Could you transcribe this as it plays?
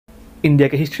India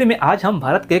की history में आज हम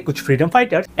भारत के कुछ फ्रीडम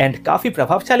फाइटर्स एंड काफी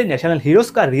प्रभावशाली नेशनल हीरोज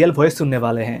का रियल वॉइस सुनने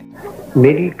वाले हैं।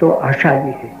 मेरी तो आशा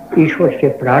ये है, ईश्वर से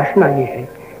प्रार्थना ये है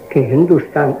कि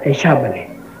हिंदुस्तान ऐसा बने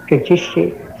कि जिससे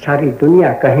सारी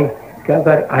दुनिया कहे कि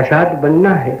अगर आज़ाद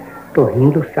बनना है तो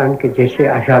हिंदुस्तान के जैसे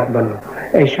आज़ाद बनो।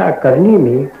 ऐसा करने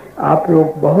में आप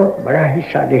लोग बहुत बड़ा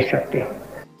हिस्सा ले सकते हैं।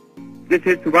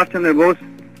 This is Subhash Chandra Bose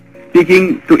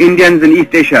speaking to Indians in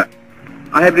East Asia.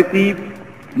 I have received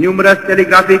numerous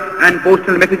telegraphic and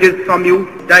postal messages from you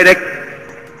direct,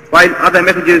 while other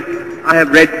messages I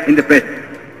have read in the press.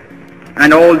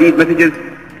 And all these messages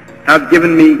have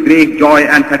given me great joy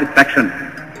and satisfaction.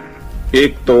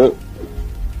 एक तो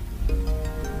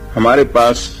हमारे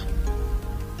पास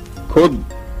खुद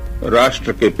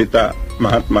राष्ट्र के पिता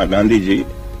महात्मा गांधी जी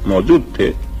मौजूद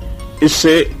थे,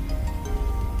 इससे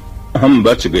हम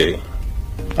बच गए।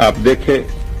 आप देखे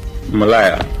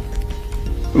मलाया,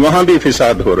 वहां भी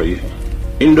फिसाद हो रही है,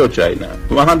 इंडो चाइना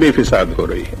वहां भी फिसाद हो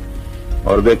रही है,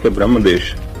 और देखे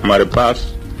ब्रह्मदेश हमारे पास,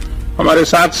 हमारे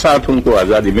साथ साथ उनको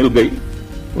आजादी मिल गई,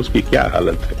 उसकी क्या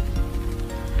हालत है,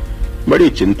 बड़ी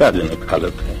चिंताजनक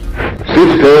हालत है।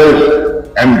 Sisters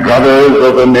and brothers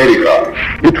of America,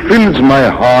 it fills my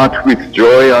heart with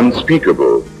joy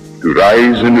unspeakable to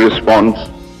rise in response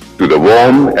to the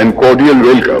warm and cordial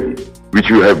welcome which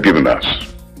you have given us.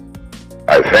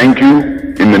 I thank you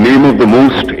in the name of the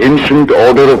most ancient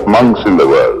order of monks in the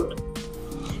world.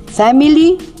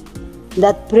 Family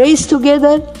that prays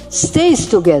together stays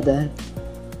together.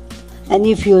 And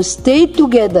if you stay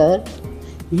together,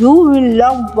 you will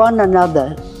love one another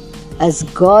as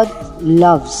God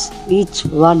loves each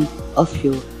one of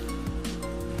you.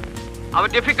 Our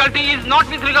difficulty is not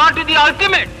with regard to the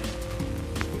ultimate.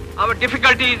 Our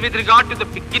difficulty is with regard to the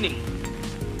beginning.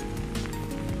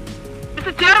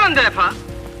 Mr. Chairman, therefore,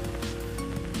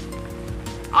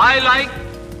 I like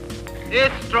a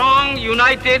strong,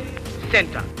 united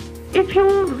center. If you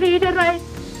read aright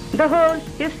the whole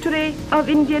history of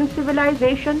Indian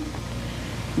civilization,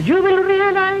 you will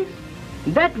realize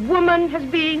that woman has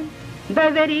been the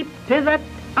very pivot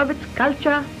of its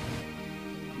culture.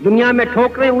 दुनिया में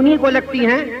ठोकरें उन्हीं को लगती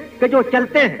हैं कि जो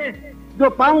चलते हैं, जो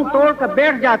पांव तोड़ कर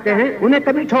बैठ जाते हैं उन्हें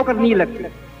कभी ठोकर नहीं लगती।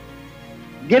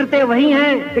 गिरते वही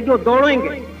हैं कि जो दौड़ेंगे,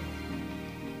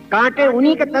 कांटे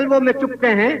उन्हीं के तलवों में चुभते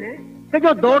हैं कि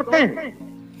जो दौड़ते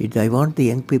हैं। I want the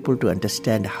young people to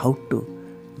understand how to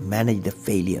manage the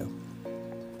failure,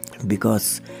 because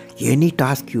any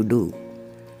task you do,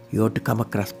 you have to come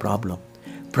across problem.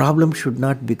 Problem should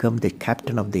not become the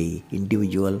captain of the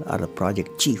individual or a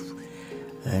project chief,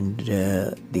 and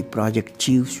the project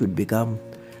chief should become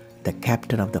the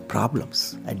captain of the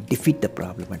problems and defeat the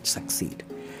problem and succeed.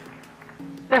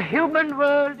 The human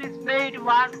world is made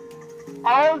one.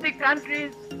 All the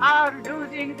countries are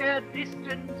losing their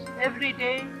distance every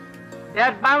day.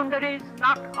 Their boundaries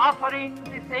not offering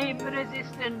the same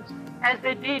resistance as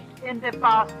they did in the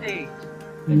past days.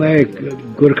 मैं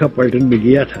गोरखा पलटन में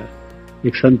गया था,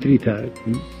 एक संतरी था,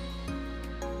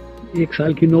 1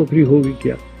 साल की नौकरी होगी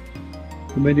क्या?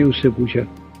 तो मैंने उससे पूछा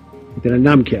तेरा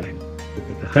नाम क्या है? तो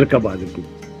कहता हरका बहादुर।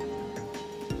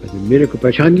 मेरे को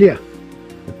पहचान लिया?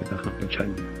 तो कहता हाँ पहचान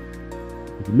लिया।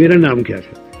 तो मेरा नाम क्या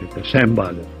था? कहता सैम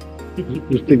बहादुर।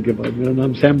 उस दिन के बाद मेरा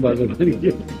नाम सैम बहादुर बन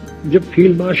गया। जब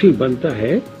फील्ड मार्शल बनता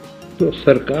है तो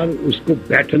सरकार उसको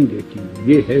बैटन देती है,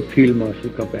 ये है फील्ड मार्शल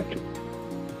का बैटन।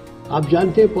 आप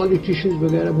जानते हैं पॉलिटिशियंस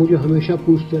वगैरह मुझे हमेशा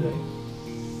पूछते रहे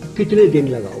कितने दिन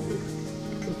लगाओगे?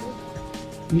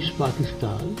 ईस्ट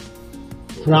पाकिस्तान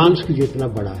फ्रांस की जितना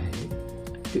बड़ा है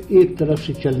कि एक तरफ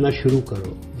से चलना शुरू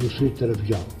करो, दूसरी तरफ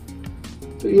जाओ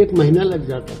तो 1 महीना लग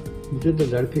जाता। मुझे तो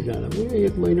लड़ के जाना, मुझे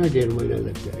 1 महीना 1.5 महीना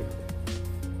लग जाएगा।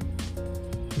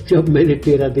 जब मैंने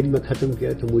 13 दिन में खत्म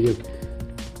किया तो मुझे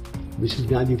मिसेस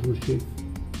गांधी पूछती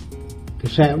कि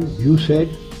Sam, you said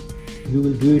you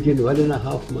will do it in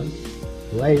 1.5 months,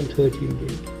 why in 13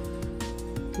 days?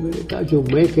 तो मैंने कहा जो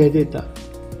मैं कह देता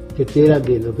कि 13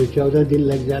 दिन और फिर 14 दिन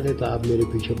लग जाते तो आप मेरे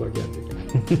पीछे पड़ जाते।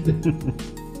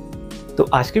 तो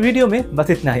आज की वीडियो में बस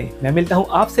इतना ही। मैं मिलता हूँ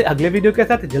आपसे अगले वीडियो के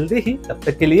साथ जल्दी ही, तब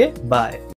तक के लिए बाय।